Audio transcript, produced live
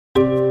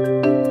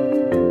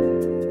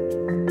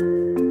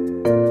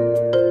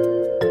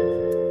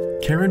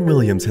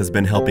Williams has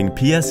been helping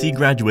PSE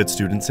graduate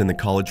students in the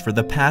college for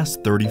the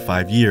past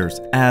 35 years.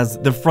 As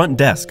the front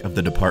desk of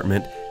the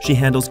department, she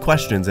handles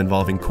questions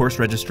involving course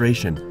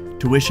registration,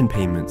 tuition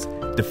payments,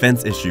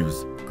 defense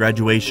issues,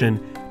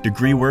 graduation,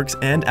 degree works,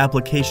 and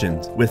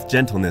applications with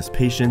gentleness,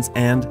 patience,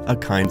 and a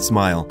kind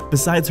smile.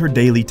 Besides her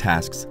daily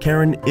tasks,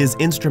 Karen is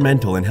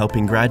instrumental in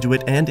helping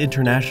graduate and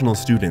international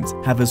students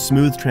have a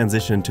smooth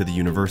transition to the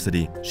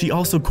university. She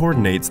also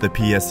coordinates the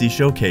PSE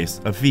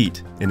Showcase, a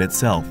feat in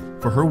itself.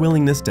 For her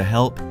willingness to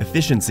help,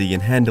 efficiency in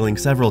handling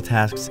several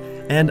tasks,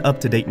 and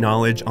up-to-date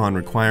knowledge on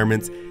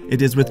requirements,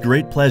 it is with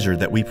great pleasure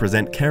that we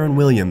present Karen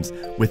Williams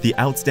with the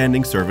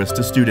Outstanding Service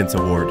to Students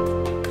Award.